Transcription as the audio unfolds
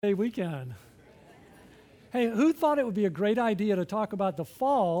Day weekend. Hey, who thought it would be a great idea to talk about the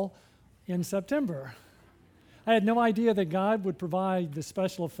fall in September? I had no idea that God would provide the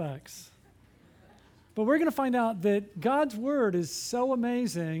special effects. But we're going to find out that God's Word is so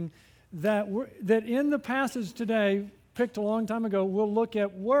amazing that in the passage today, picked a long time ago, we'll look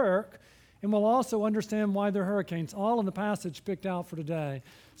at work and we'll also understand why there are hurricanes, all in the passage picked out for today.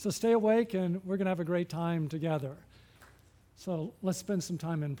 So stay awake and we're going to have a great time together. So let's spend some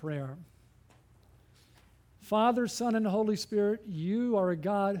time in prayer. Father, Son, and Holy Spirit, you are a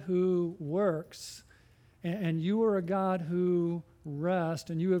God who works, and you are a God who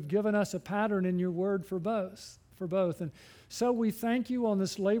rests, and you have given us a pattern in your word for both. And so we thank you on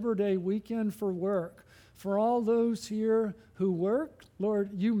this Labor Day weekend for work. For all those here who work,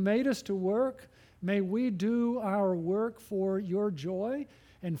 Lord, you made us to work. May we do our work for your joy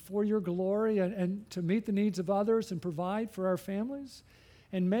and for your glory, and to meet the needs of others and provide for our families.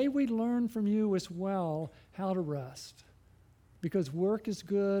 And may we learn from you as well how to rest, because work is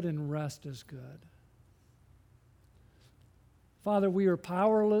good and rest is good. Father, we are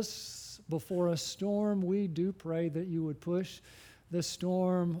powerless before a storm. We do pray that you would push the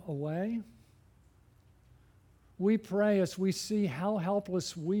storm away. We pray as we see how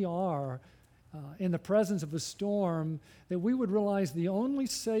helpless we are in the presence of a storm, that we would realize the only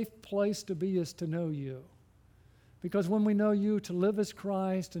safe place to be is to know you. Because when we know you, to live as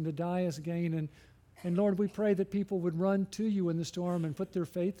Christ and to die as gain. And Lord, we pray that people would run to you in the storm and put their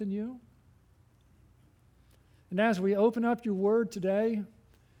faith in you. And as we open up your word today,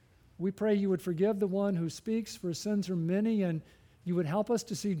 we pray you would forgive the one who speaks, for his sins are many, and you would help us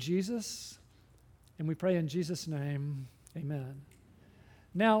to see Jesus. And we pray in Jesus' name, amen.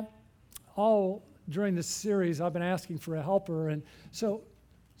 Now, all during this series, I've been asking for a helper, and so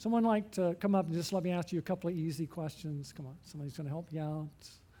someone like to come up and just let me ask you a couple of easy questions. Come on, somebody's going to help you out.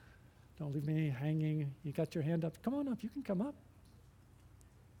 Don't leave me hanging. You got your hand up. Come on up. You can come up.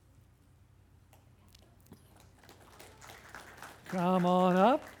 Come on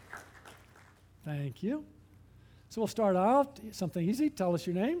up. Thank you. So we'll start out. Something easy. Tell us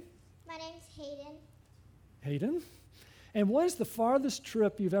your name. My name's Hayden. Hayden. And what is the farthest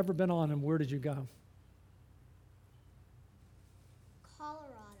trip you've ever been on, and where did you go?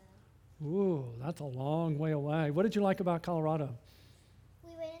 Colorado. Ooh, that's a long way away. What did you like about Colorado?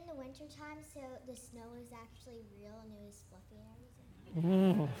 We went in the wintertime, so the snow was actually real and it was fluffy and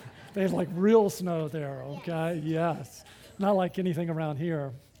everything. They have like real snow there, okay? Yes. Not like anything around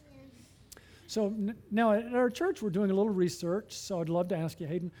here. Yeah. So now at our church, we're doing a little research, so I'd love to ask you,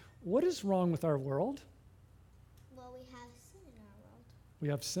 Hayden, what is wrong with our world? Well, we have sin in our world. We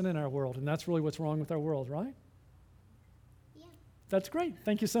have sin in our world, and that's really what's wrong with our world, right? Yeah. That's great.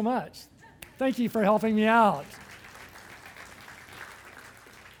 Thank you so much. Thank you for helping me out.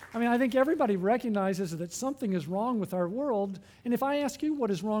 I mean, I think everybody recognizes that something is wrong with our world, and if I ask you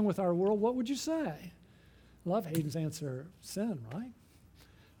what is wrong with our world, what would you say? Love Hayden's answer, sin, right?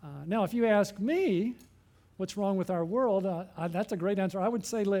 Now, if you ask me what's wrong with our world, that's a great answer. I would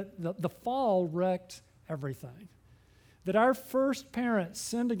say the fall wrecked everything. That our first parents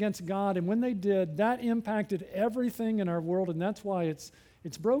sinned against God, and when they did, that impacted everything in our world, and that's why it's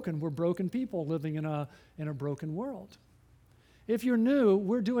broken. We're broken people living in a broken world. If you're new,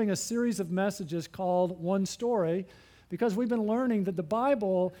 we're doing a series of messages called One Story, because we've been learning that the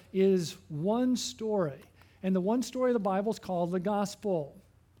Bible is one story, and the one story of the Bible is called the Gospel.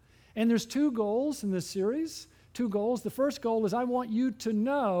 And there's two goals in this series. Two goals. The first goal is I want you to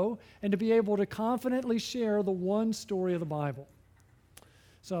know and to be able to confidently share the one story of the Bible.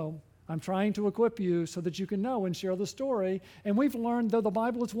 So I'm trying to equip you so that you can know and share the story. And we've learned, though the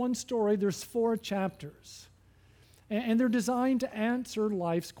Bible is one story, there's 4 chapters. And they're designed to answer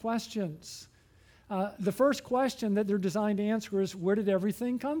life's questions. The first question that they're designed to answer is, where did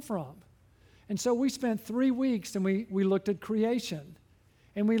everything come from? And so we spent 3 weeks and we looked at creation.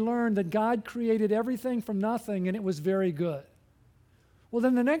 And we learned that God created everything from nothing, and it was very good. Well,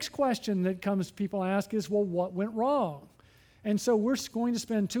 then the next question that people ask is, well, what went wrong? And so we're going to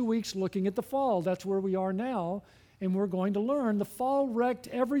spend 2 weeks looking at the fall. That's where we are now, and we're going to learn the fall wrecked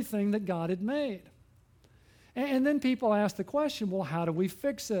everything that God had made. And then people ask the question, well, how do we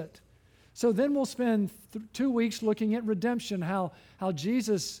fix it? So then we'll spend 2 weeks looking at redemption, how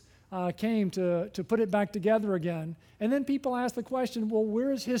Jesus came to put it back together again. And then people ask the question, well,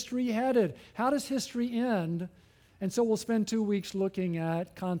 where is history headed? How does history end? And so we'll spend 2 weeks looking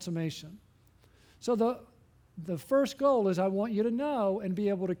at consummation. So the first goal is I want you to know and be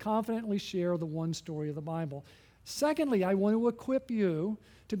able to confidently share the one story of the Bible. Secondly, I want to equip you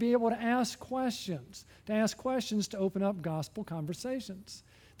to be able to ask questions to open up gospel conversations.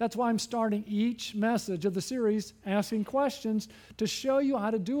 That's why I'm starting each message of the series asking questions to show you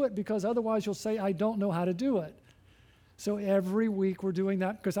how to do it, because otherwise you'll say, I don't know how to do it. So every week we're doing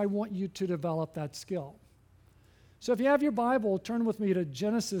that because I want you to develop that skill. So if you have your Bible, turn with me to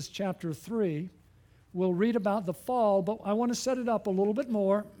Genesis chapter 3. We'll read about the fall, but I want to set it up a little bit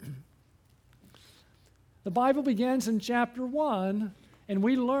more. The Bible begins in chapter 1, and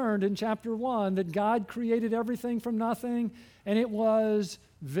we learned in chapter 1 that God created everything from nothing, and it was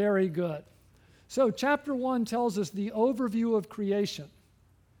very good. So chapter 1 tells us the overview of creation.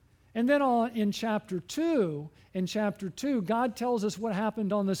 And then in chapter 2, God tells us what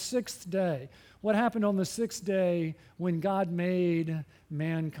happened on the sixth day. What happened on the sixth day when God made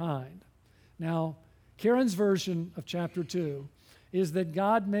mankind. Now, Karen's version of chapter 2 is that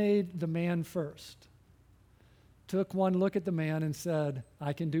God made the man first. Took one look at the man and said,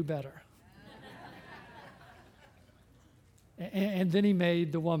 I can do better. And then he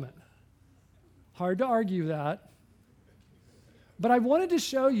made the woman. Hard to argue that. But I wanted to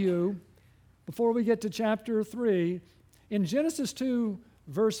show you, before we get to chapter 3, in Genesis 2,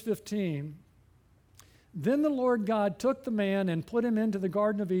 verse 15, then the Lord God took the man and put him into the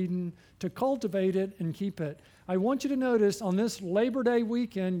Garden of Eden to cultivate it and keep it. I want you to notice on this Labor Day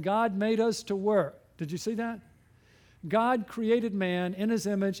weekend, God made us to work. Did you see that? God created man in his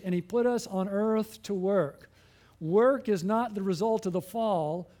image, and he put us on earth to work. Work is not the result of the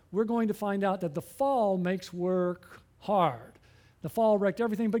fall. We're going to find out that the fall makes work hard. The fall wrecked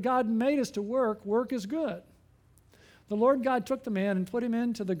everything, but God made us to work. Work is good. The Lord God took the man and put him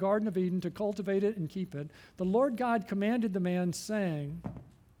into the Garden of Eden to cultivate it and keep it. The Lord God commanded the man, saying,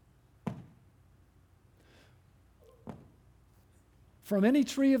 from any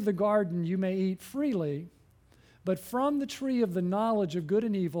tree of the garden you may eat freely, but from the tree of the knowledge of good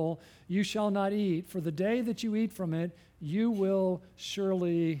and evil you shall not eat, for the day that you eat from it, you will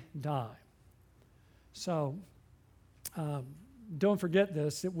surely die. So, don't forget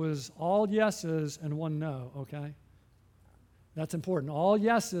this. It was all yeses and one no, okay? That's important. All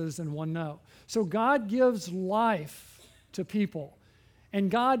yeses and one no. So God gives life to people. And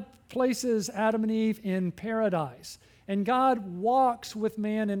God places Adam and Eve in paradise. And God walks with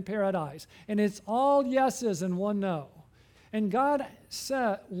man in paradise. And it's all yeses and one no. And God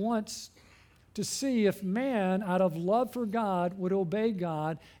wants to see if man, out of love for God, would obey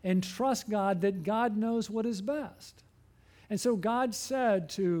God and trust God that God knows what is best. And so God said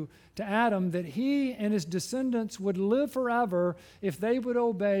to Adam that he and his descendants would live forever if they would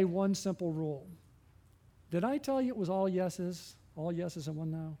obey one simple rule. Did I tell you it was all yeses and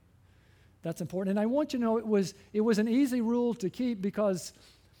one no? That's important. And I want you to know it was an easy rule to keep because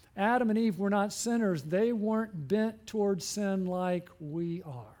Adam and Eve were not sinners. They weren't bent towards sin like we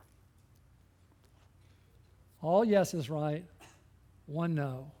are. All yeses, right? One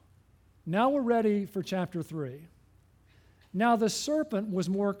no. Now we're ready for chapter 3. Now the serpent was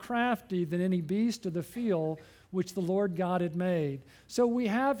more crafty than any beast of the field which the Lord God had made. So we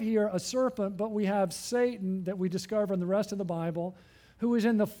have here a serpent, but we have Satan that we discover in the rest of the Bible, who is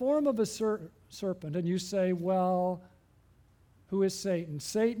in the form of a serpent. And you say, well, who is Satan?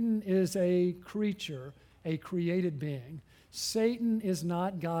 Satan is a creature, a created being. Satan is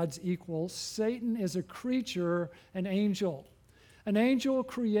not God's equal. Satan is a creature, an angel. An angel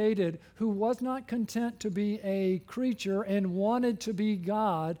created who was not content to be a creature and wanted to be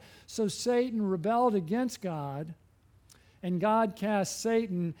God. So Satan rebelled against God, and God cast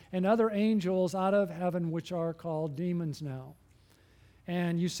Satan and other angels out of heaven, which are called demons now.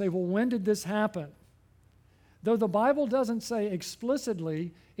 And you say, well, when did this happen? Though the Bible doesn't say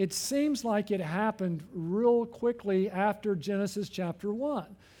explicitly, it seems like it happened real quickly after Genesis chapter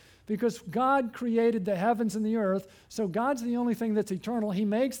 1. Because God created the heavens and the earth, so God's the only thing that's eternal. He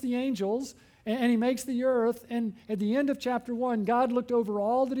makes the angels, and he makes the earth, and at the end of chapter 1, God looked over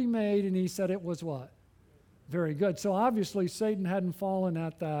all that he made, and he said it was what? Very good. So obviously Satan hadn't fallen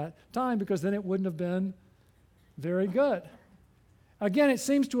at that time, because then it wouldn't have been very good. Again, it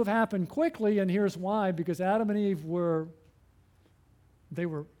seems to have happened quickly, and here's why. Because Adam and Eve were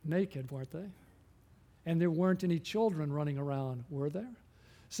naked, weren't they? And there weren't any children running around, were there?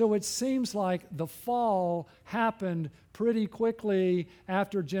 So it seems like the fall happened pretty quickly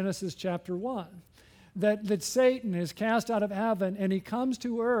after Genesis chapter 1. That Satan is cast out of heaven and he comes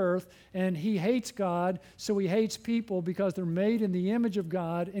to earth and he hates God, so he hates people because they're made in the image of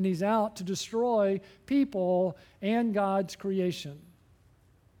God, and he's out to destroy people and God's creation.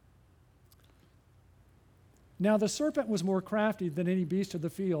 Now the serpent was more crafty than any beast of the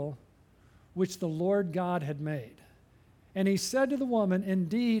field which the Lord God had made. And he said to the woman,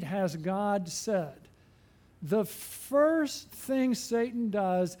 indeed has God said, the first thing Satan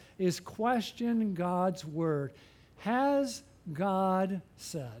does is question God's word. Has God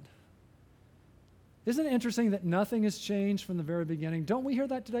said? Isn't it interesting that nothing has changed from the very beginning? Don't we hear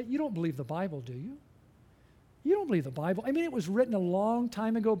that today? You don't believe the Bible, do you? You don't believe the Bible. I mean, it was written a long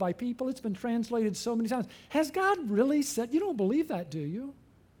time ago by people. It's been translated so many times. Has God really said? You don't believe that, do you?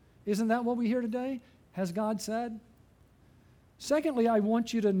 Isn't that what we hear today? Has God said? Secondly, I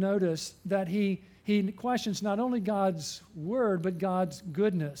want you to notice that he questions not only God's word, but God's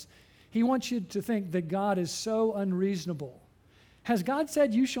goodness. He wants you to think that God is so unreasonable. Has God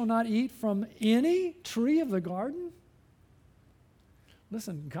said you shall not eat from any tree of the garden?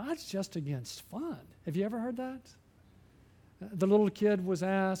 Listen, God's just against fun. Have you ever heard that? The little kid was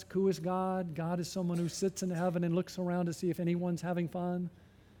asked, who is God? God is someone who sits in heaven and looks around to see if anyone's having fun.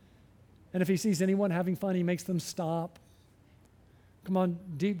 And if he sees anyone having fun, he makes them stop. Come on,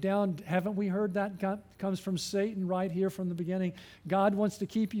 deep down, haven't we heard that? God comes from Satan right here from the beginning. God wants to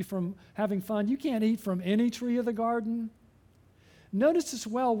keep you from having fun. You can't eat from any tree of the garden. Notice as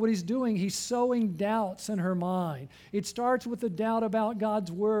well what he's doing. He's sowing doubts in her mind. It starts with a doubt about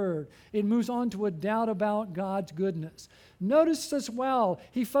God's word. It moves on to a doubt about God's goodness. Notice as well,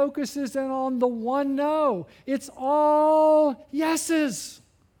 he focuses in on the one no. It's all yeses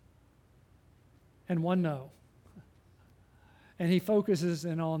and one no. And he focuses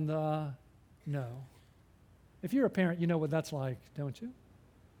in on the no. If you're a parent, you know what that's like, don't you?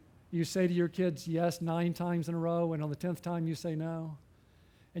 You say to your kids yes 9 times in a row, and on the 10th time you say no.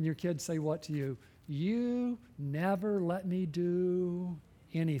 And your kids say what to you? You never let me do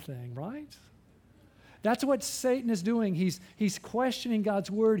anything, right? That's what Satan is doing. He's questioning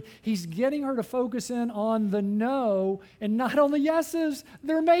God's word. He's getting her to focus in on the no and not on the yeses.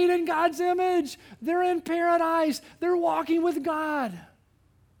 They're made in God's image. They're in paradise. They're walking with God.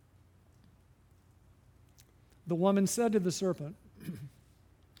 The woman said to the serpent,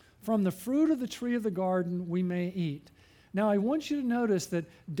 from the fruit of the tree of the garden we may eat. Now I want you to notice that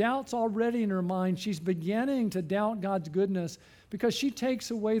doubt's already in her mind. She's beginning to doubt God's goodness because she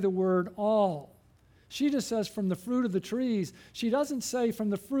takes away the word all. She just says from the fruit of the trees. She doesn't say from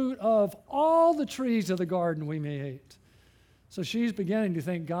the fruit of all the trees of the garden we may eat. So she's beginning to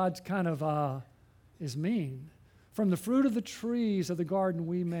think God's kind of is mean. From the fruit of the trees of the garden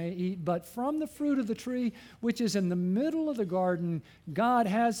we may eat, but from the fruit of the tree which is in the middle of the garden, God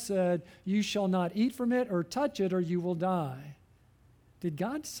has said, you shall not eat from it or touch it or you will die. Did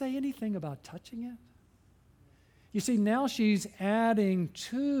God say anything about touching it? You see, now she's adding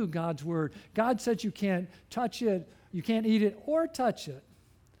to God's word. God said you can't touch it, you can't eat it or touch it.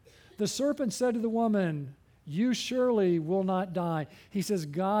 The serpent said to the woman, you surely will not die. He says,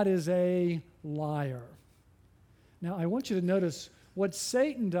 God is a liar. Now, I want you to notice what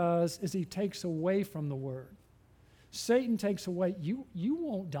Satan does is he takes away from the word. Satan takes away, you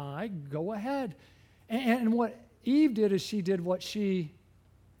won't die, go ahead. And what Eve did is she did what she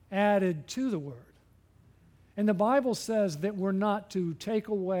added to the word. And the Bible says that we're not to take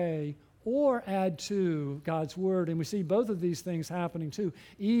away or add to God's word. And we see both of these things happening too.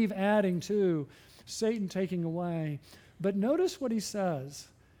 Eve adding to, Satan taking away. But notice what he says.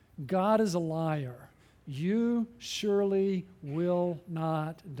 God is a liar. You surely will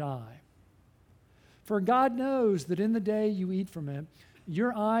not die. For God knows that in the day you eat from it,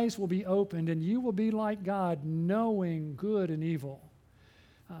 your eyes will be opened and you will be like God, knowing good and evil.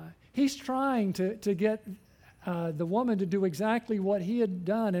 He's trying to get the woman to do exactly what he had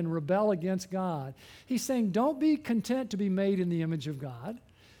done and rebel against God. He's saying, don't be content to be made in the image of God.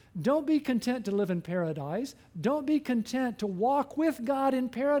 Don't be content to live in paradise. Don't be content to walk with God in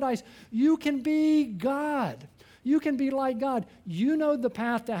paradise. You can be God. You can be like God. You know the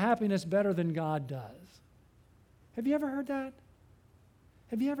path to happiness better than God does. Have you ever heard that?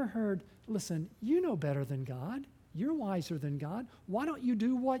 Have you ever heard, listen, you know better than God. You're wiser than God. Why don't you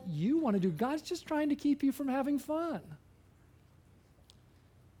do what you want to do? God's just trying to keep you from having fun.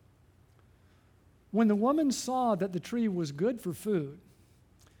 When the woman saw that the tree was good for food,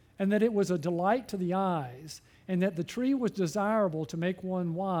 and that it was a delight to the eyes, and that the tree was desirable to make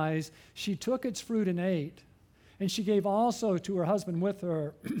one wise, she took its fruit and ate. And she gave also to her husband with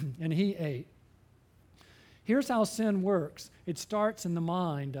her, and he ate. Here's how sin works. It starts in the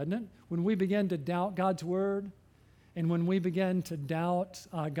mind, doesn't it? When we begin to doubt God's word, and when we begin to doubt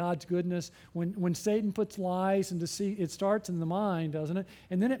God's goodness, when Satan puts lies and deceit, it starts in the mind, doesn't it?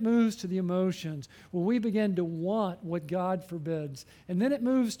 And then it moves to the emotions, where we begin to want what God forbids. And then it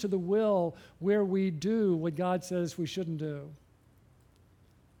moves to the will, where we do what God says we shouldn't do.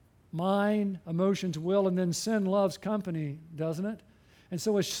 Mind, emotions, will, and then sin loves company, doesn't it? And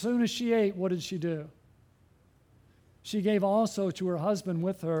so as soon as she ate, what did she do? She gave also to her husband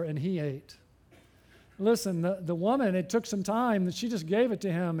with her, and he ate. Listen, the woman, it took some time, that she just gave it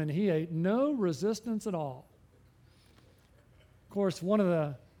to him, and he ate. No resistance at all. Of course, one of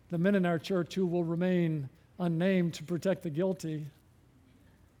the men in our church who will remain unnamed to protect the guilty,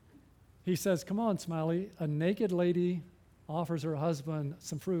 he says, come on, Smiley, a naked lady offers her husband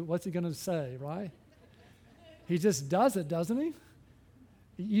some fruit. What's he going to say, right? He just does it, doesn't he?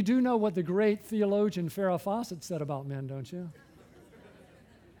 You do know what the great theologian Farrah Fawcett said about men, don't you?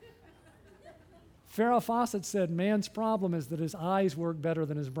 Farrah Fawcett said, man's problem is that his eyes work better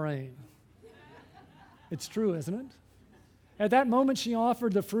than his brain. It's true, isn't it? At that moment she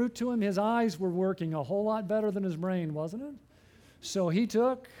offered the fruit to him, his eyes were working a whole lot better than his brain, wasn't it? So he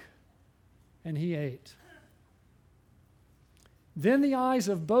took and he ate. Then the eyes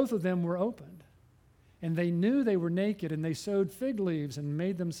of both of them were opened, and they knew they were naked, and they sewed fig leaves and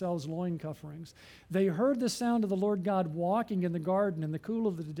made themselves loin coverings. They heard the sound of the Lord God walking in the garden in the cool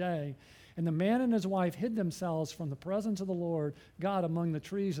of the day, and the man and his wife hid themselves from the presence of the Lord God among the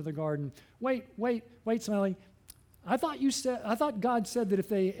trees of the garden. Wait, Smiley. I thought God said that if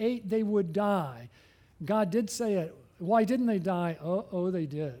they ate, they would die. God did say it. Why didn't they die? Oh, they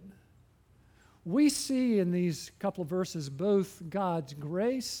did. We see in these couple of verses both God's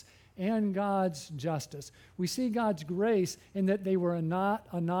grace and God's justice. We see God's grace in that they were not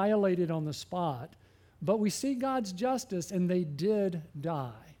annihilated on the spot, but we see God's justice and they did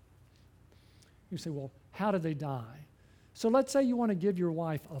die. You say, well, how did they die? So let's say you want to give your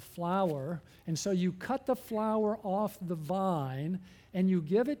wife a flower, and so you cut the flower off the vine and you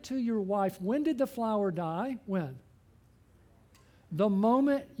give it to your wife. When did the flower die? When? The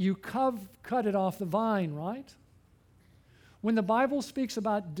moment you cut it off the vine, right? When the Bible speaks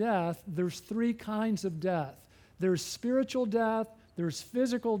about death, there's three kinds of death. There's spiritual death, there's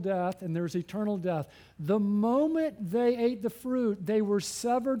physical death, and there's eternal death. The moment they ate the fruit, they were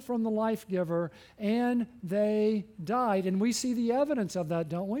severed from the life giver, and they died. And we see the evidence of that,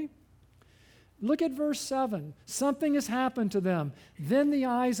 don't we? Look at verse 7. Something has happened to them. Then the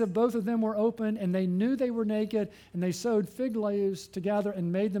eyes of both of them were opened, and they knew they were naked, and they sewed fig leaves together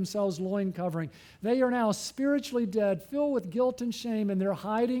and made themselves loin covering. They are now spiritually dead, filled with guilt and shame, and they're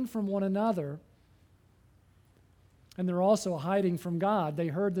hiding from one another. And they're also hiding from God. They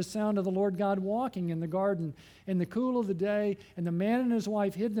heard the sound of the Lord God walking in the garden in the cool of the day, and the man and his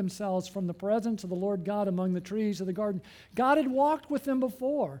wife hid themselves from the presence of the Lord God among the trees of the garden. God had walked with them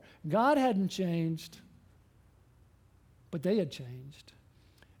before. God hadn't changed, but they had changed.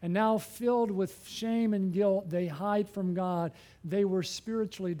 And now, filled with shame and guilt, they hide from God. They were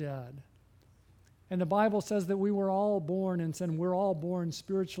spiritually dead. And the Bible says that we were all born in sin. We're all born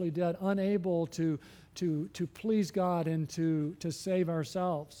spiritually dead, unable to please God and to save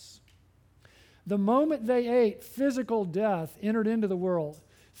ourselves. The moment they ate, physical death entered into the world.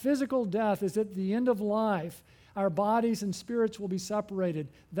 Physical death is at the end of life. Our bodies and spirits will be separated.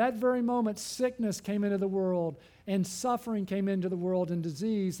 That very moment, sickness came into the world, and suffering came into the world, and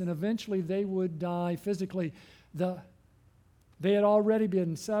disease, and eventually they would die physically. They had already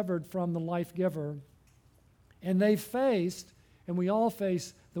been severed from the life giver, and they faced, and we all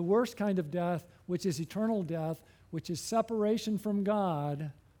face, the worst kind of death, which is eternal death, which is separation from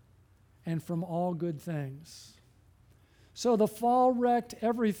God and from all good things. So the fall wrecked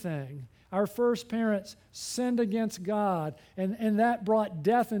everything. Our first parents sinned against God, and that brought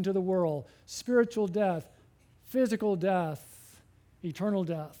death into the world, spiritual death, physical death, eternal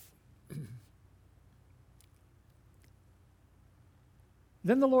death.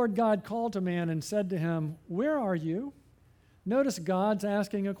 Then the Lord God called to man and said to him, "Where are you?" Notice God's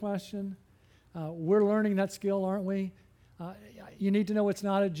asking a question. We're learning that skill, aren't we? You need to know it's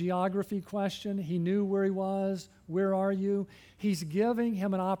not a geography question. He knew where he was. Where are you? He's giving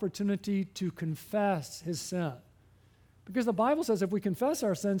him an opportunity to confess his sin. Because the Bible says if we confess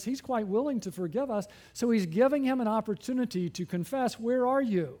our sins, he's quite willing to forgive us. So he's giving him an opportunity to confess, where are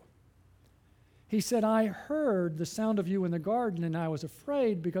you? He said, I heard the sound of you in the garden, and I was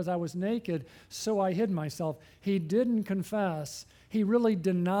afraid because I was naked, so I hid myself. He didn't confess. He really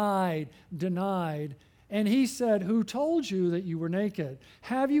denied. And he said, who told you that you were naked?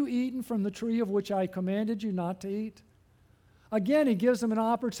 Have you eaten from the tree of which I commanded you not to eat? Again, he gives him an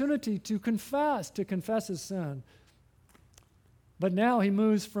opportunity to confess his sin. But now he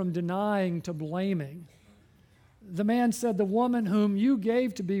moves from denying to blaming. The man said, the woman whom you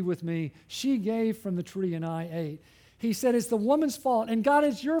gave to be with me, she gave from the tree and I ate. He said, it's the woman's fault. And God,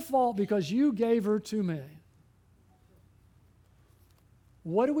 it's your fault because you gave her to me.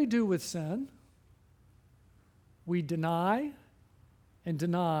 What do we do with sin? We deny and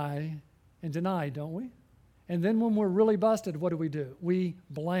deny and deny, don't we? And then when we're really busted, what do? We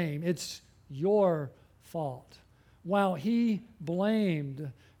blame. It's your fault. Wow, he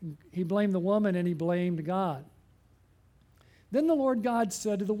blamed the woman and he blamed God. Then the Lord God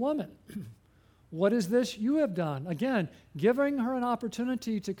said to the woman, what is this you have done? Again, giving her an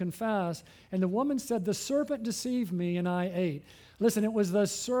opportunity to confess. And the woman said, the serpent deceived me and I ate. Listen, it was the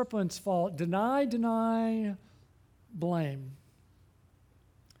serpent's fault. Deny, blame.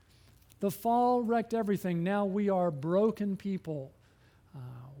 The fall wrecked everything. Now we are broken people.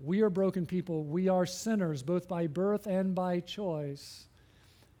 We are broken people. We are sinners, both by birth and by choice.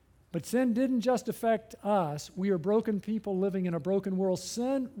 But sin didn't just affect us. We are broken people living in a broken world.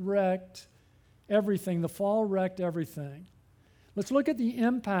 Sin wrecked everything. The fall wrecked everything. Let's look at the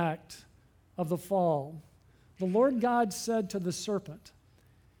impact of the fall. The Lord God said to the serpent,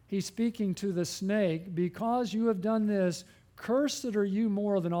 he's speaking to the snake, because you have done this, cursed are you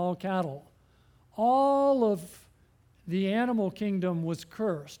more than all cattle. All of the animal kingdom was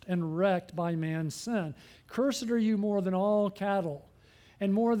cursed and wrecked by man's sin. Cursed are you more than all cattle,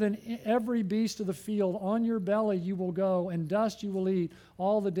 and more than every beast of the field. On your belly you will go, and dust you will eat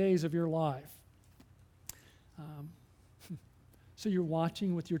all the days of your life. So you're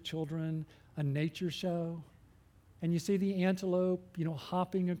watching with your children a nature show, and you see the antelope,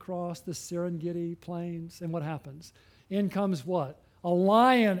 hopping across the Serengeti plains, and what happens? In comes what? A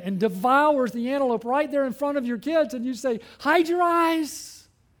lion, and devours the antelope right there in front of your kids, and you say, hide your eyes.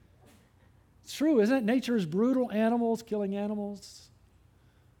 It's true, isn't it? Nature is brutal. Animals killing animals.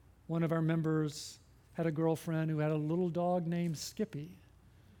 One of our members had a girlfriend who had a little dog named Skippy.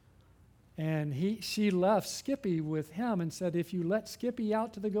 And she left Skippy with him and said, if you let Skippy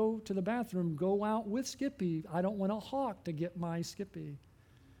out to go to the bathroom, go out with Skippy. I don't want a hawk to get my Skippy.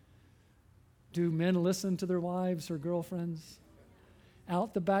 Do men listen to their wives or girlfriends?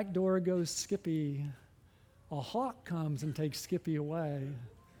 Out the back door goes Skippy. A hawk comes and takes Skippy away.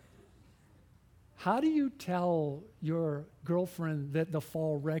 How do you tell your girlfriend that the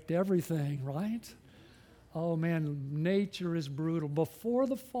fall wrecked everything, right? Oh man, nature is brutal. Before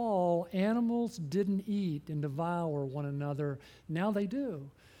the fall, animals didn't eat and devour one another. Now they do,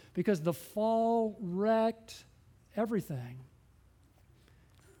 because the fall wrecked everything.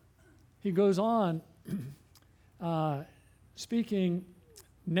 He goes on, speaking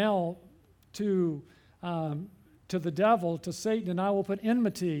now to the devil, to Satan, and I will put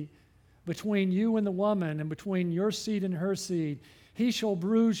enmity between you and the woman, and between your seed and her seed. He shall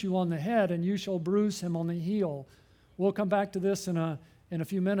bruise you on the head, and you shall bruise him on the heel. We'll come back to this in a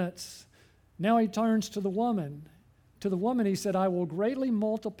few minutes. Now he turns to the woman. To the woman he said, I will greatly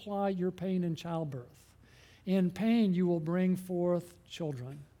multiply your pain in childbirth. In pain you will bring forth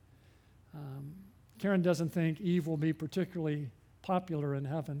children. Karen doesn't think Eve will be particularly popular in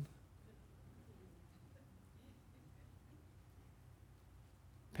heaven.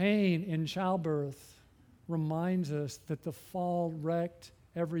 Pain in childbirth reminds us that the fall wrecked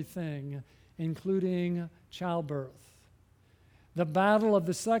everything, including childbirth. The battle of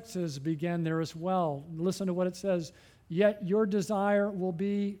the sexes began there as well. Listen to what it says. Yet your desire will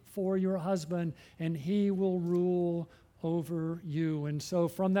be for your husband, and he will rule over you. And so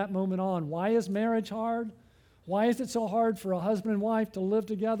from that moment on, why is marriage hard? Why is it so hard for a husband and wife to live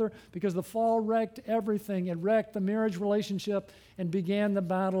together? Because the fall wrecked everything. It wrecked the marriage relationship and began the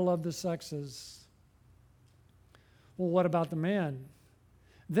battle of the sexes. Well, what about the man?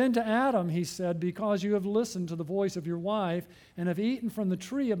 Then to Adam he said, because you have listened to the voice of your wife and have eaten from the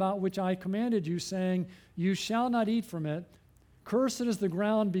tree about which I commanded you, saying, you shall not eat from it. Cursed is the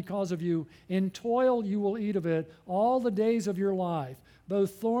ground because of you. In toil you will eat of it all the days of your life.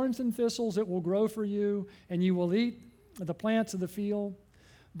 Both thorns and thistles it will grow for you, and you will eat the plants of the field.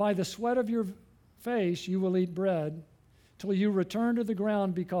 By the sweat of your face you will eat bread, till you return to the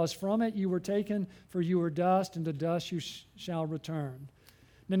ground, because from it you were taken, for you are dust, and to dust you shall return.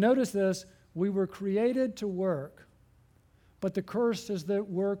 Now notice this, we were created to work, but the curse is that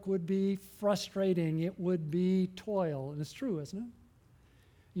work would be frustrating, it would be toil, and it's true, isn't it?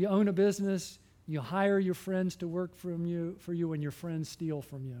 You own a business, you hire your friends to work for you, and your friends steal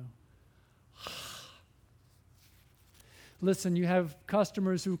from you. Listen, you have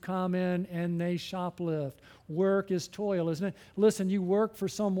customers who come in and they shoplift. Work is toil, isn't it? Listen, you work for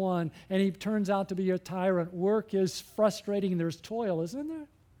someone and he turns out to be a tyrant. Work is frustrating and there's toil, isn't there?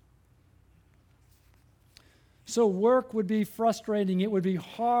 So work would be frustrating. It would be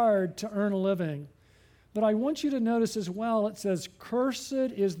hard to earn a living. But I want you to notice as well, it says, cursed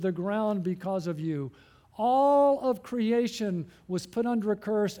is the ground because of you. All of creation was put under a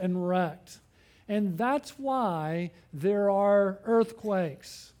curse and wrecked. And that's why there are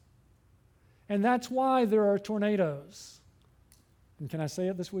earthquakes. And that's why there are tornadoes. And can I say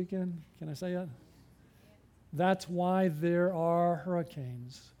it this weekend? Can I say it? That's why there are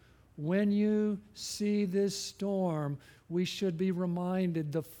hurricanes. When you see this storm, we should be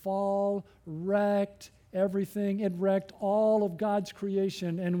reminded the fall wrecked everything. It wrecked all of God's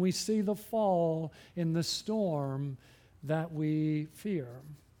creation, and we see the fall in the storm that we fear.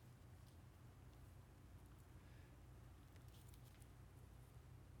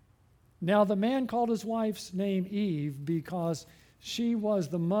 Now the man called his wife's name Eve because she was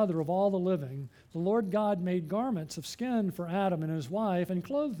the mother of all the living. The Lord God made garments of skin for Adam and his wife and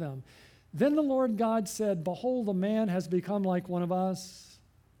clothed them. Then the Lord God said, "Behold, the man has become like one of us."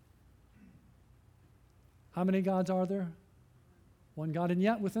 How many gods are there? One God. And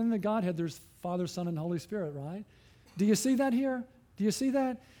yet within the Godhead there's Father, Son, and Holy Spirit, right? Do you see that here? Do you see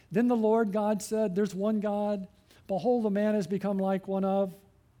that? Then the Lord God said, there's one God. Behold, the man has become like one of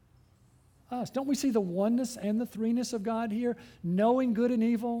us. Don't we see the oneness and the threeness of God here? Knowing good and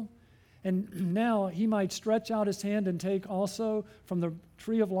evil. And now he might stretch out his hand and take also from the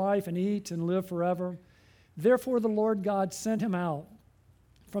tree of life and eat and live forever. Therefore the Lord God sent him out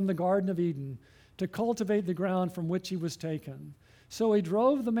from the Garden of Eden to cultivate the ground from which he was taken. So he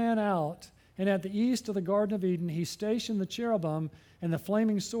drove the man out, and at the east of the Garden of Eden he stationed the cherubim and the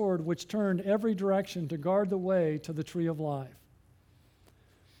flaming sword which turned every direction to guard the way to the tree of life.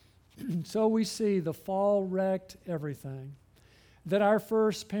 So we see the fall wrecked everything. That our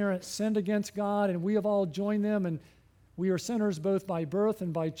first parents sinned against God, and we have all joined them, and we are sinners both by birth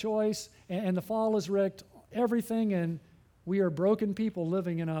and by choice, and the fall has wrecked everything, and we are broken people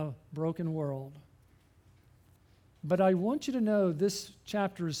living in a broken world. But I want you to know this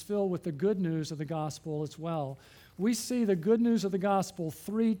chapter is filled with the good news of the gospel as well. We see the good news of the gospel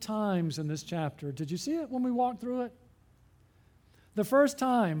 3 times in this chapter. Did you see it when we walked through it? The first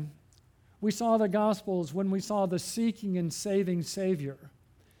time we saw the Gospels when we saw the seeking and saving Savior.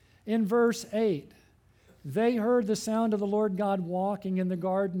 In verse 8, they heard the sound of the Lord God walking in the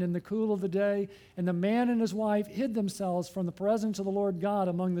garden in the cool of the day, and the man and his wife hid themselves from the presence of the Lord God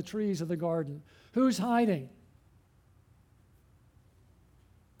among the trees of the garden. Who's hiding?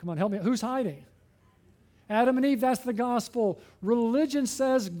 Come on, help me. Who's hiding? Adam and Eve, that's the gospel. Religion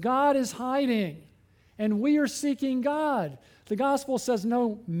says God is hiding, and we are seeking God. The gospel says,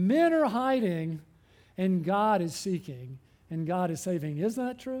 no, men are hiding, and God is seeking, and God is saving. Isn't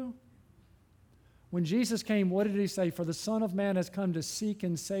that true? When Jesus came, what did he say? For the Son of Man has come to seek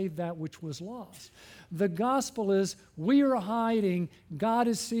and save that which was lost. The gospel is we are hiding, God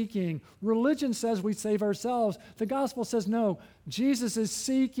is seeking. Religion says we save ourselves. The gospel says no, Jesus is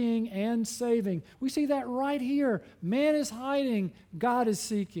seeking and saving. We see that right here. Man is hiding, God is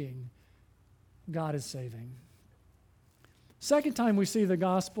seeking, God is saving. Second time we see the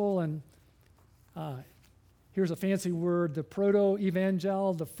gospel, and here's a fancy word, the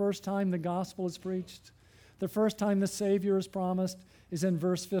proto-evangel, the first time the gospel is preached, the first time the Savior is promised is in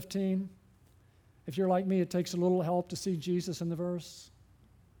verse 15. If you're like me, it takes a little help to see Jesus in the verse.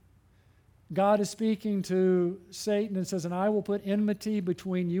 God is speaking to Satan and says, and I will put enmity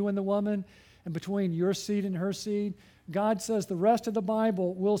between you and the woman and between your seed and her seed. God says the rest of the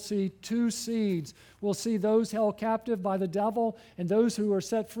Bible we'll see 2 seeds. We'll see those held captive by the devil and those who are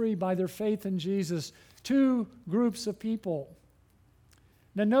set free by their faith in Jesus. 2 groups of people.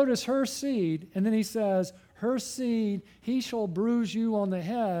 Now notice her seed, and then he says, her seed, he shall bruise you on the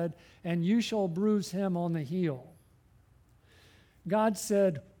head, and you shall bruise him on the heel. God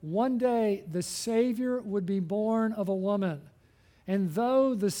said one day the Savior would be born of a woman. And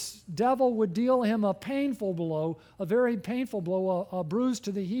though the devil would deal him a painful blow, a very painful blow, a bruise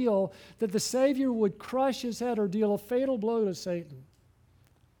to the heel, that the Savior would crush his head or deal a fatal blow to Satan.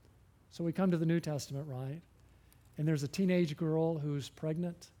 So we come to the New Testament, right? And there's a teenage girl who's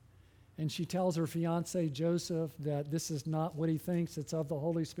pregnant, and she tells her fiance, Joseph, that this is not what he thinks, it's of the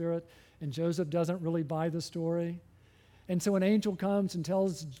Holy Spirit, and Joseph doesn't really buy the story. And so an angel comes and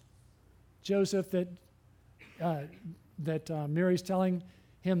tells Joseph that Mary's telling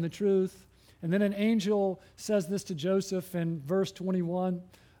him the truth. And then an angel says this to Joseph in verse 21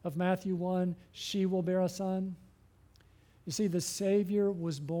 of Matthew 1, she will bear a son. You see, the Savior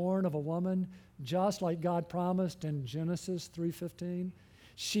was born of a woman, just like God promised in Genesis 3:15.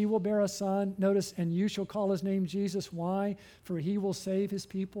 She will bear a son. Notice, and you shall call his name Jesus. Why? For he will save his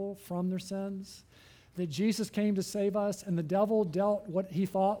people from their sins. That Jesus came to save us, and the devil dealt what he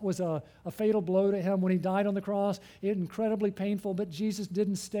thought was a fatal blow to him when he died on the cross. It was incredibly painful, but Jesus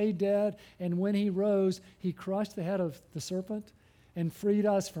didn't stay dead, and when he rose, he crushed the head of the serpent and freed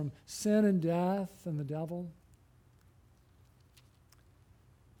us from sin and death and the devil.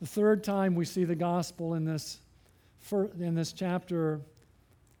 The third time we see the gospel in this chapter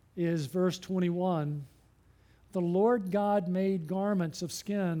is verse 21. The Lord God made garments of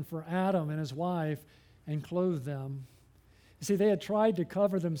skin for Adam and his wife and clothed them. You see, they had tried to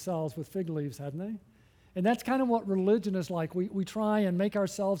cover themselves with fig leaves, hadn't they? And that's kind of what religion is like. We try and make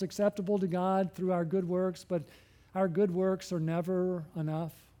ourselves acceptable to God through our good works, but our good works are never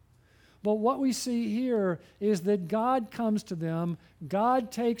enough. But what we see here is that God comes to them,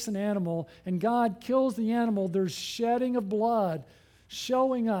 God takes an animal, and God kills the animal. There's shedding of blood,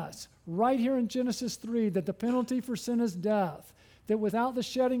 showing us right here in Genesis 3 that the penalty for sin is death, that without the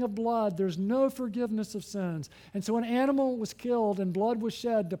shedding of blood, there's no forgiveness of sins. And so an animal was killed and blood was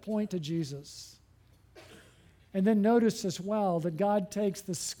shed to point to Jesus. And then notice as well that God takes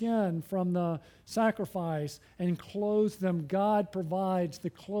the skin from the sacrifice and clothes them. God provides the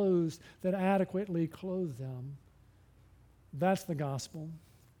clothes that adequately clothe them. That's the gospel.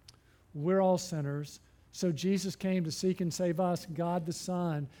 We're all sinners. So Jesus came to seek and save us. God the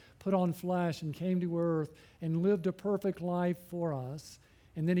Son put on flesh and came to earth and lived a perfect life for us.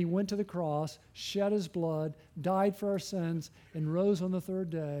 And then he went to the cross, shed his blood, died for our sins, and rose on the third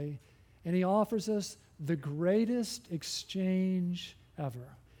day. And he offers us the greatest exchange ever.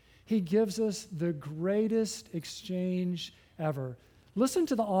 He gives us the greatest exchange ever. Listen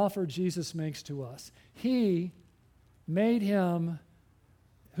to the offer Jesus makes to us. He made him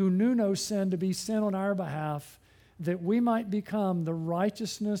who knew no sin to be sin on our behalf, that we might become the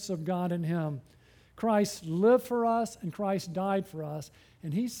righteousness of God in him. Christ lived for us and Christ died for us.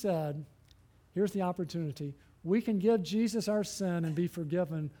 And he said, here's the opportunity. We can give Jesus our sin and be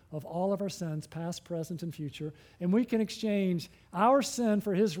forgiven of all of our sins, past, present, and future. And we can exchange our sin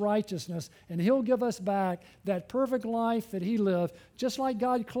for his righteousness, and he'll give us back that perfect life that he lived, just like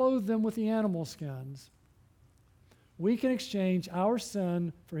God clothed them with the animal skins. We can exchange our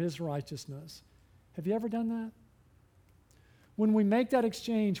sin for his righteousness. Have you ever done that? When we make that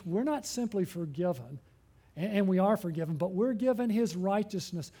exchange, we're not simply forgiven, and we are forgiven, but we're given his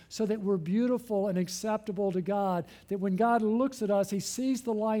righteousness so that we're beautiful and acceptable to God, that when God looks at us, he sees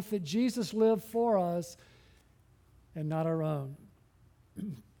the life that Jesus lived for us and not our own.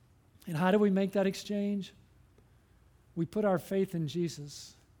 And how do we make that exchange? We put our faith in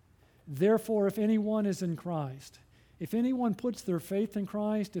Jesus. Therefore, if anyone is in Christ, if anyone puts their faith in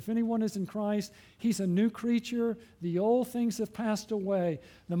Christ, if anyone is in Christ, he's a new creature. The old things have passed away.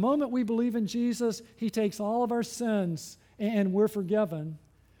 The moment we believe in Jesus, he takes all of our sins and we're forgiven.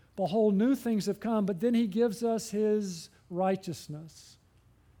 Behold, new things have come, but then he gives us his righteousness.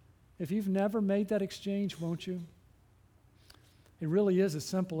 If you've never made that exchange, won't you? It really is as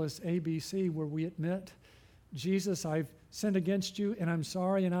simple as ABC, where we admit, Jesus, I've sinned against you and I'm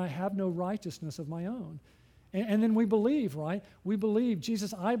sorry and I have no righteousness of my own. And then we believe, right? We believe,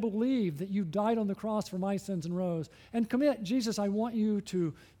 Jesus, I believe that you died on the cross for my sins and rose. And commit, Jesus, I want you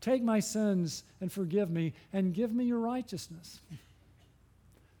to take my sins and forgive me and give me your righteousness.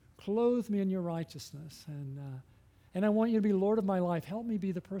 Clothe me in your righteousness. And I want you to be Lord of my life. Help me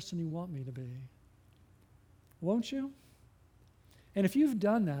be the person you want me to be. Won't you? And if you've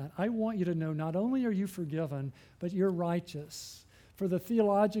done that, I want you to know not only are you forgiven, but you're righteous. For the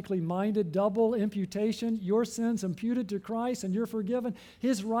theologically minded, double imputation, your sins imputed to Christ and you're forgiven,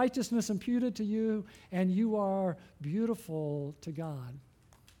 his righteousness imputed to you, and you are beautiful to God.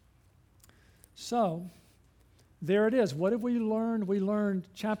 So, there it is. What have we learned? We learned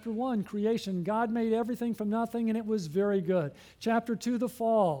chapter 1, creation. God made everything from nothing and it was very good. Chapter 2, the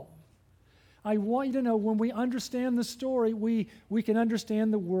fall. I want you to know when we understand the story, we can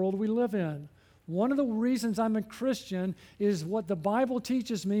understand the world we live in. One of the reasons I'm a Christian is what the Bible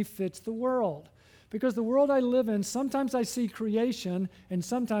teaches me fits the world. Because the world I live in, sometimes I see creation and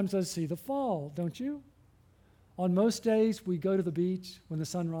sometimes I see the fall, don't you? On most days, we go to the beach when the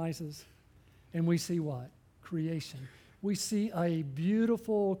sun rises and we see what? Creation. We see a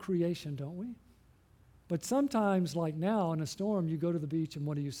beautiful creation, don't we? But sometimes, like now in a storm, you go to the beach and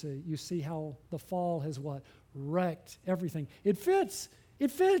what do you see? You see how the fall has what? Wrecked everything. It fits. It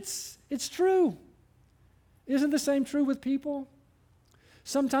fits. It's true. Isn't the same true with people?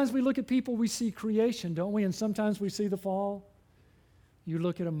 Sometimes we look at people, we see creation, don't we? And sometimes we see the fall. You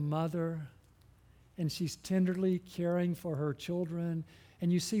look at a mother, and she's tenderly caring for her children,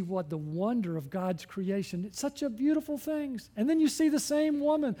 and you see what the wonder of God's creation. It's such a beautiful thing. And then you see the same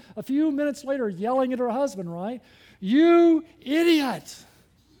woman a few minutes later yelling at her husband, right? You idiot!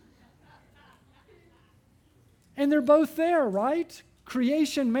 And they're both there, right?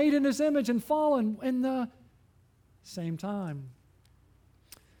 Creation made in his image and fallen in the same time.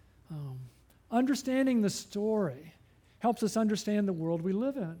 Understanding the story helps us understand the world we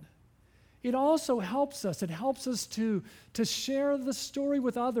live in. It also helps us. It helps us to share the story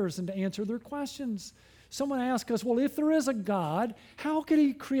with others and to answer their questions. Someone asked us, well, if there is a God, how could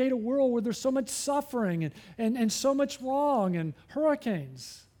he create a world where there's so much suffering and so much wrong and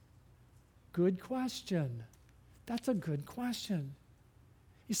hurricanes? Good question. That's a good question.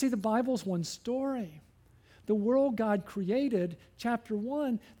 You see, the Bible's one story. The world God created, chapter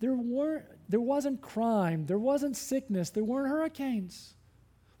 1, there wasn't crime, there wasn't sickness, there weren't hurricanes.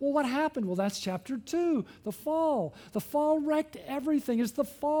 Well, what happened? Well, that's chapter 2, the fall. The fall wrecked everything. It's the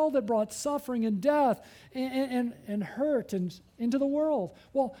fall that brought suffering and death and hurt into the world.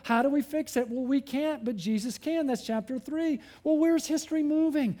 Well, how do we fix it? Well, we can't, but Jesus can. That's chapter 3. Well, where's history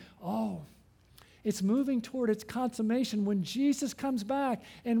moving? Oh, it's moving toward its consummation when Jesus comes back.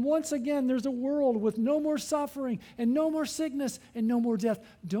 And once again, there's a world with no more suffering and no more sickness and no more death.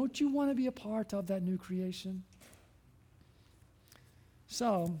 Don't you want to be a part of that new creation?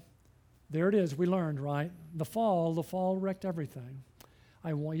 So, there it is. We learned, right? The fall wrecked everything.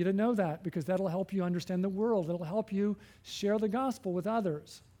 I want you to know that because that'll help you understand the world. It'll help you share the gospel with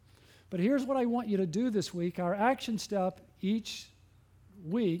others. But here's what I want you to do this week. Our action step each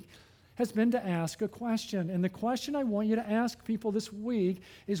week has been to ask a question. And the question I want you to ask people this week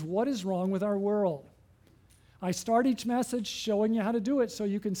is, what is wrong with our world? I start each message showing you how to do it so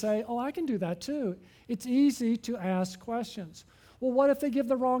you can say, oh, I can do that too. It's easy to ask questions. Well, what if they give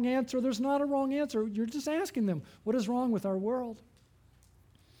the wrong answer? There's not a wrong answer. You're just asking them, what is wrong with our world?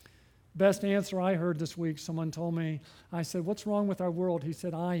 Best answer I heard this week, someone told me, I said, what's wrong with our world? He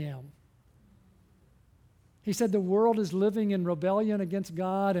said, I am. He said, the world is living in rebellion against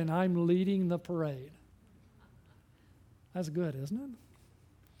God, and I'm leading the parade. That's good, isn't it?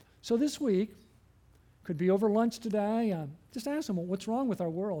 So this week, could be over lunch today, just ask them, what's wrong with our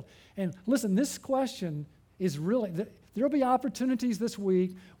world? And listen, this question is really, there'll be opportunities this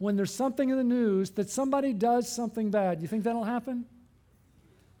week when there's something in the news that somebody does something bad. You think that'll happen?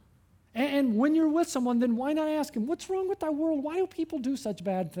 And when you're with someone, then why not ask them, what's wrong with our world? Why do people do such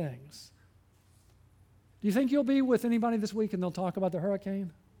bad things? Do you think you'll be with anybody this week and they'll talk about the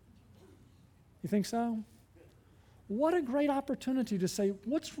hurricane? You think so? What a great opportunity to say,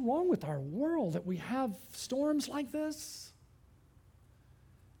 what's wrong with our world that we have storms like this?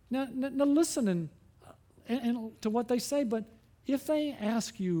 Now listen and to what they say, but if they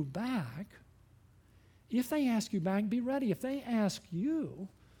ask you back, be ready. If they ask you,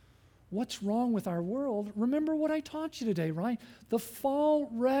 what's wrong with our world? Remember what I taught you today, right? The fall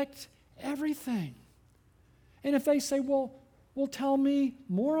wrecked everything. And if they say, well, tell me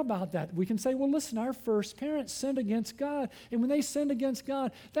more about that, we can say, well, listen, our first parents sinned against God. And when they sinned against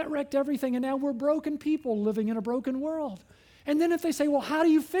God, that wrecked everything. And now we're broken people living in a broken world. And then if they say, well, how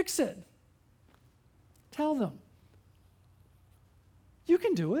do you fix it? Tell them. You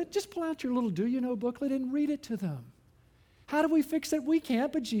can do it. Just pull out your little do you know booklet and read it to them. How do we fix it? We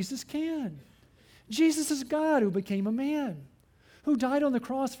can't, but Jesus can. Jesus is God who became a man, who died on the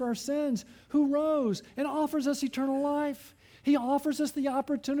cross for our sins, who rose and offers us eternal life. He offers us the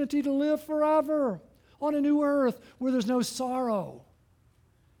opportunity to live forever on a new earth where there's no sorrow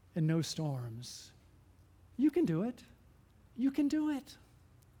and no storms. You can do it. You can do it.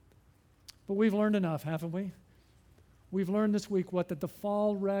 But we've learned enough, haven't we? We've learned this week that the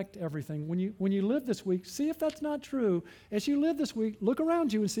fall wrecked everything. When you live this week, see if that's not true. As you live this week, look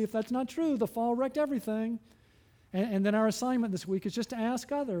around you and see if that's not true. The fall wrecked everything. And then our assignment this week is just to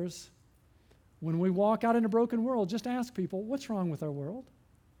ask others, when we walk out in a broken world, just ask people, what's wrong with our world?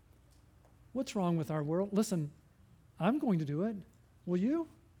 What's wrong with our world? Listen, I'm going to do it. Will you?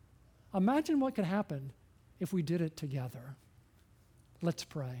 Imagine what could happen if we did it together. Let's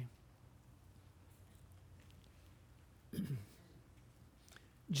pray.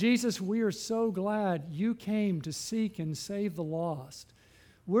 Jesus, we are so glad you came to seek and save the lost.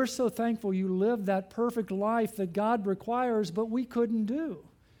 We're so thankful you lived that perfect life that God requires, but we couldn't do.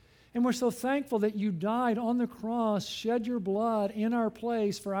 And we're so thankful that you died on the cross, shed your blood in our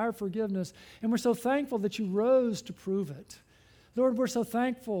place for our forgiveness. And we're so thankful that you rose to prove it. Lord, we're so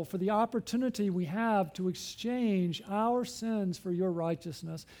thankful for the opportunity we have to exchange our sins for your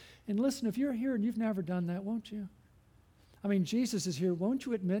righteousness. And listen, if you're here and you've never done that, won't you? I mean, Jesus is here. Won't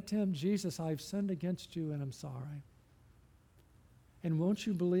you admit to him, Jesus, I've sinned against you and I'm sorry. And won't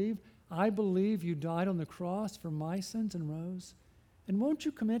you believe, I believe you died on the cross for my sins and rose? And won't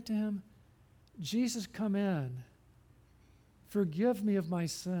you commit to him, Jesus, come in. Forgive me of my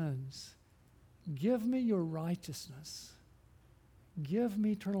sins. Give me your righteousness. Give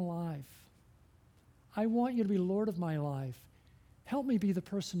me eternal life. I want you to be Lord of my life. Help me be the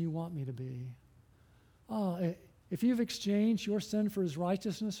person you want me to be. Oh, If you've exchanged your sin for his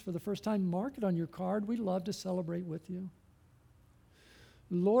righteousness for the first time, mark it on your card. We'd love to celebrate with you.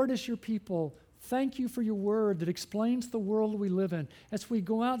 Lord, as your people, thank you for your word that explains the world we live in. As we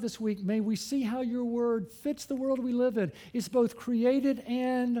go out this week, may we see how your word fits the world we live in. It's both created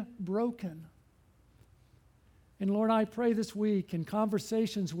and broken. And Lord, I pray this week in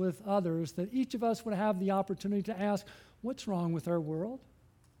conversations with others that each of us would have the opportunity to ask, what's wrong with our world?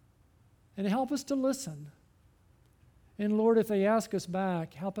 And help us to listen. And Lord, if they ask us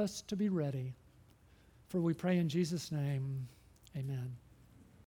back, help us to be ready. For we pray in Jesus' name, amen.